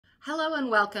Hello and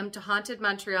welcome to Haunted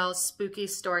Montreal's Spooky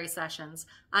Story Sessions.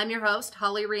 I'm your host,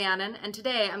 Holly Rhiannon, and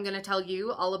today I'm going to tell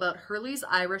you all about Hurley's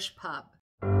Irish Pub.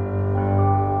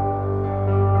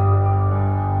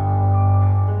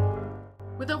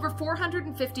 With over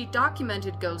 450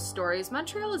 documented ghost stories,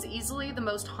 Montreal is easily the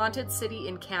most haunted city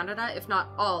in Canada, if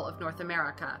not all of North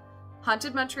America.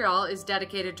 Haunted Montreal is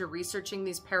dedicated to researching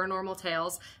these paranormal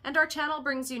tales, and our channel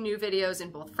brings you new videos in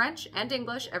both French and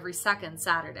English every second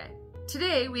Saturday.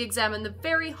 Today, we examine the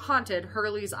very haunted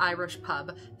Hurley's Irish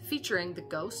Pub, featuring the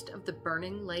ghost of the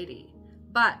Burning Lady.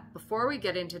 But before we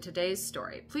get into today's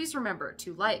story, please remember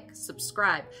to like,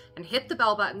 subscribe, and hit the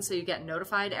bell button so you get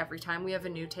notified every time we have a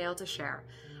new tale to share.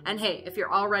 And hey, if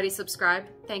you're already subscribed,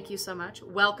 thank you so much.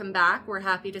 Welcome back. We're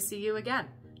happy to see you again.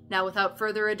 Now, without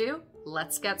further ado,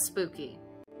 let's get spooky.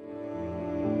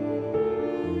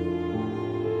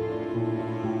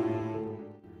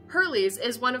 Hurley's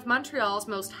is one of Montreal's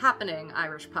most happening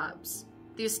Irish pubs.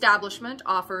 The establishment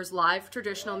offers live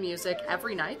traditional music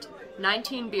every night,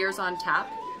 19 beers on tap,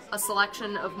 a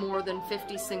selection of more than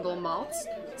 50 single malts,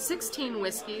 16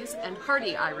 whiskeys, and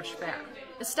hearty Irish fare.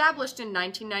 Established in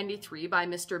 1993 by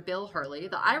Mr. Bill Hurley,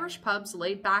 the Irish pub's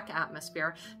laid-back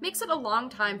atmosphere makes it a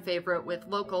long-time favorite with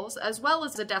locals as well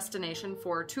as a destination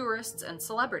for tourists and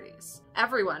celebrities.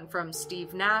 Everyone from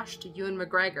Steve Nash to Ewan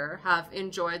McGregor have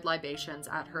enjoyed libations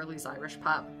at Hurley's Irish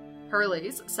Pub.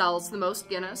 Hurley's sells the most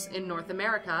Guinness in North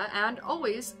America and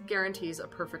always guarantees a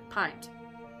perfect pint.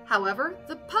 However,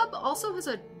 the pub also has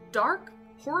a dark,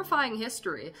 horrifying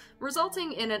history,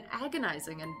 resulting in an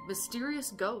agonizing and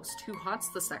mysterious ghost who haunts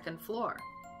the second floor.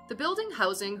 The building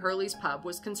housing Hurley's Pub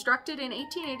was constructed in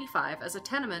 1885 as a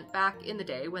tenement back in the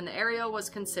day when the area was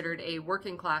considered a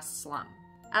working-class slum.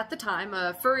 At the time,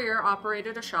 a furrier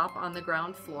operated a shop on the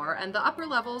ground floor, and the upper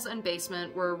levels and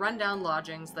basement were rundown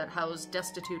lodgings that housed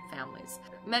destitute families.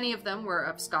 Many of them were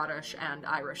of Scottish and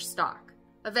Irish stock.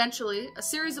 Eventually, a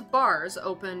series of bars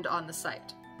opened on the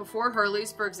site. Before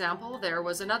Hurley's, for example, there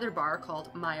was another bar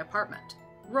called My Apartment.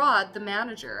 Rod, the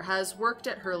manager, has worked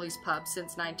at Hurley's Pub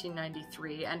since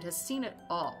 1993 and has seen it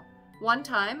all. One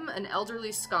time, an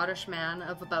elderly Scottish man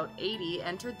of about 80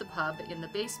 entered the pub in the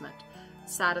basement,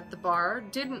 sat at the bar,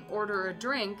 didn't order a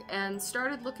drink, and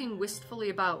started looking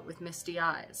wistfully about with misty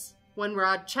eyes. When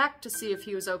Rod checked to see if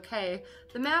he was okay,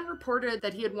 the man reported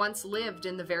that he had once lived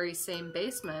in the very same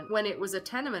basement when it was a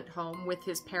tenement home with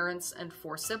his parents and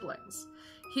 4 siblings.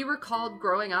 He recalled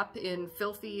growing up in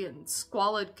filthy and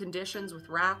squalid conditions with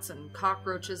rats and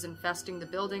cockroaches infesting the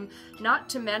building, not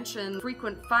to mention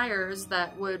frequent fires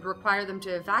that would require them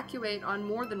to evacuate on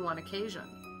more than one occasion.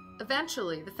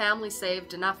 Eventually, the family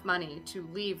saved enough money to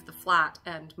leave the flat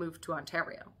and move to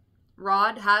Ontario.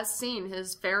 Rod has seen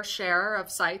his fair share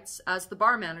of sights as the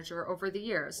bar manager over the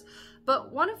years,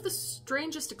 but one of the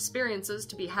strangest experiences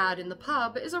to be had in the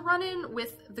pub is a run-in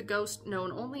with the ghost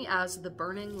known only as the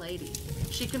Burning Lady.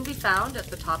 She can be found at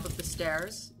the top of the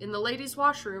stairs, in the ladies'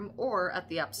 washroom, or at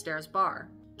the upstairs bar.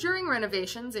 During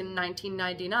renovations in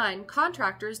 1999,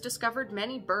 contractors discovered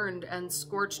many burned and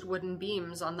scorched wooden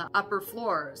beams on the upper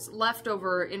floors,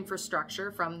 leftover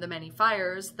infrastructure from the many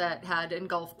fires that had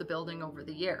engulfed the building over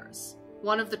the years.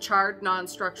 One of the charred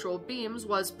non-structural beams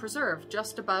was preserved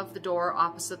just above the door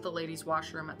opposite the ladies'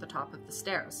 washroom at the top of the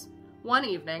stairs. One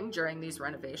evening, during these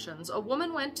renovations, a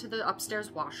woman went to the upstairs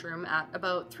washroom at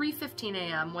about 3:15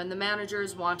 a.m. when the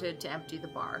managers wanted to empty the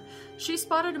bar. She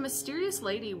spotted a mysterious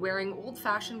lady wearing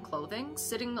old-fashioned clothing,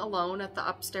 sitting alone at the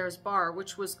upstairs bar,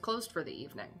 which was closed for the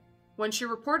evening. When she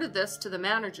reported this to the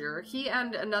manager, he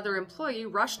and another employee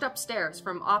rushed upstairs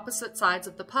from opposite sides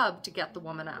of the pub to get the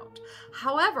woman out.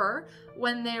 However,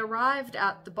 when they arrived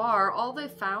at the bar, all they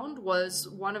found was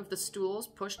one of the stools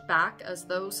pushed back as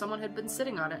though someone had been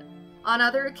sitting on it. On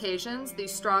other occasions, the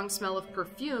strong smell of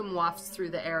perfume wafts through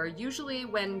the air, usually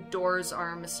when doors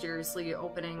are mysteriously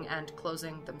opening and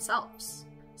closing themselves.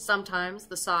 Sometimes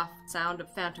the soft sound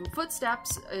of phantom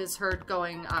footsteps is heard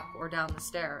going up or down the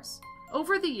stairs.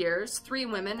 Over the years, 3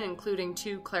 women, including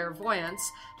 2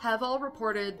 clairvoyants, have all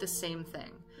reported the same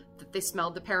thing, that they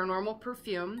smelled the paranormal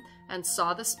perfume and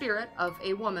saw the spirit of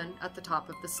a woman at the top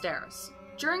of the stairs.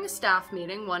 During a staff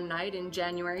meeting one night in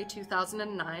January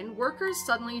 2009, workers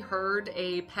suddenly heard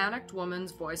a panicked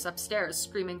woman's voice upstairs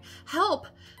screaming, "Help!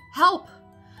 Help!"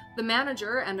 The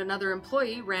manager and another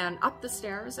employee ran up the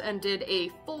stairs and did a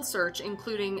full search,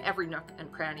 including every nook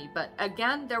and cranny, but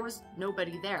again, there was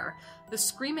nobody there. The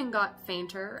screaming got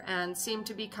fainter and seemed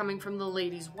to be coming from the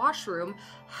ladies' washroom.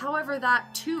 However,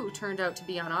 that too turned out to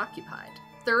be unoccupied.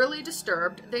 Thoroughly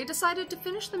disturbed, they decided to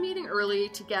finish the meeting early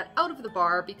to get out of the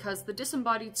bar because the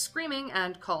disembodied screaming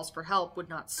and calls for help would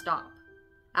not stop.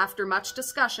 After much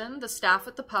discussion, the staff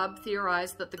at the pub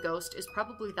theorized that the ghost is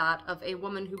probably that of a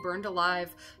woman who burned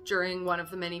alive during one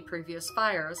of the many previous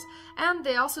fires, and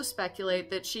they also speculate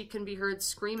that she can be heard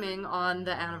screaming on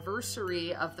the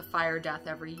anniversary of the fire death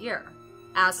every year.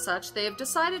 As such, they have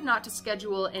decided not to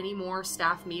schedule any more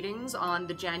staff meetings on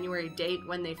the January date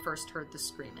when they first heard the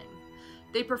screaming.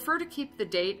 They prefer to keep the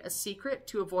date a secret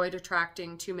to avoid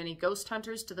attracting too many ghost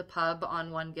hunters to the pub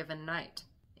on one given night.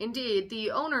 Indeed,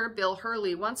 the owner, Bill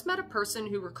Hurley, once met a person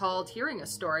who recalled hearing a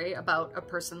story about a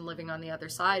person living on the other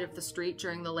side of the street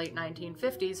during the late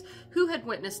 1950s who had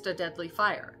witnessed a deadly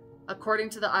fire.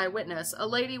 According to the eyewitness, a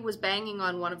lady was banging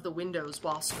on one of the windows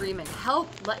while screaming, "Help!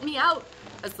 Let me out!"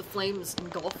 as the flames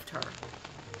engulfed her.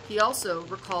 He also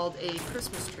recalled a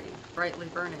Christmas tree brightly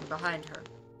burning behind her.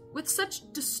 With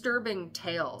such disturbing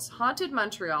tales, Haunted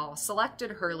Montreal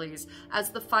selected Hurley's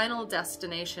as the final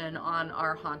destination on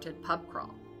our haunted pub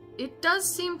crawl. It does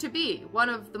seem to be one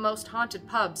of the most haunted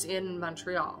pubs in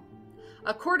Montreal.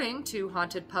 According to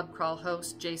Haunted Pub Crawl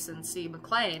host Jason C.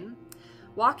 McLean,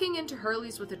 walking into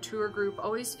Hurley's with a tour group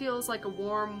always feels like a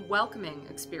warm, welcoming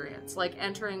experience, like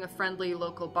entering a friendly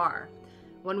local bar.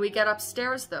 When we get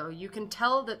upstairs, though, you can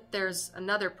tell that there's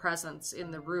another presence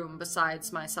in the room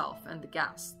besides myself and the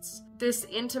guests. This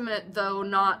intimate, though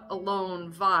not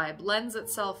alone, vibe lends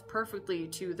itself perfectly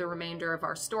to the remainder of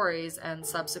our stories and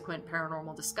subsequent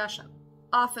paranormal discussion.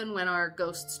 Often when our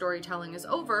ghost storytelling is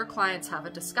over, clients have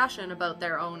a discussion about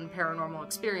their own paranormal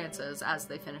experiences as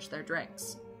they finish their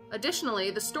drinks. Additionally,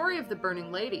 the story of the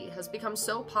burning lady has become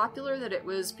so popular that it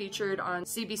was featured on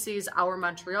CBC's Our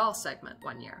Montreal segment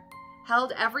one year.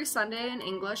 Held every Sunday in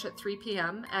English at 3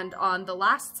 p.m. and on the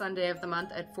last Sunday of the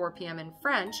month at 4 p.m. in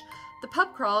French, the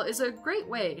pub crawl is a great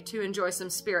way to enjoy some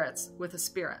spirits with a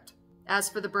spirit. As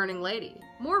for the burning lady,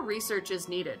 more research is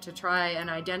needed to try and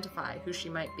identify who she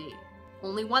might be.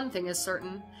 Only one thing is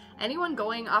certain: anyone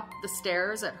going up the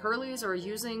stairs at Hurley's or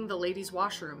using the ladies'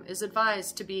 washroom is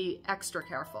advised to be extra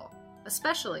careful,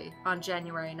 especially on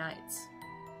January nights.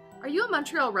 Are you a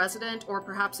Montreal resident or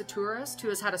perhaps a tourist who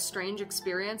has had a strange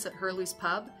experience at Hurley's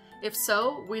pub? If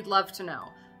so, we'd love to know.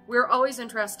 We're always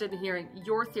interested in hearing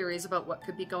your theories about what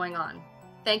could be going on.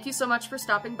 Thank you so much for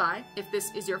stopping by. If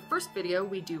this is your first video,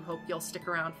 we do hope you'll stick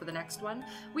around for the next one.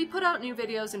 We put out new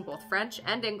videos in both French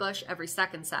and English every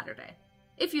second Saturday.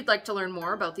 If you'd like to learn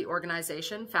more about the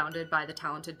organization founded by the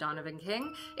talented Donovan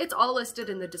King, it's all listed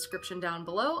in the description down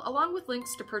below, along with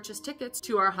links to purchase tickets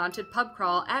to our haunted pub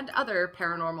crawl and other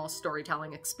paranormal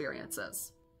storytelling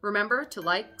experiences. Remember to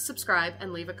like, subscribe,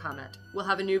 and leave a comment. We'll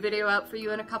have a new video out for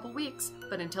you in a couple weeks,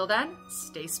 but until then,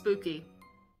 stay spooky.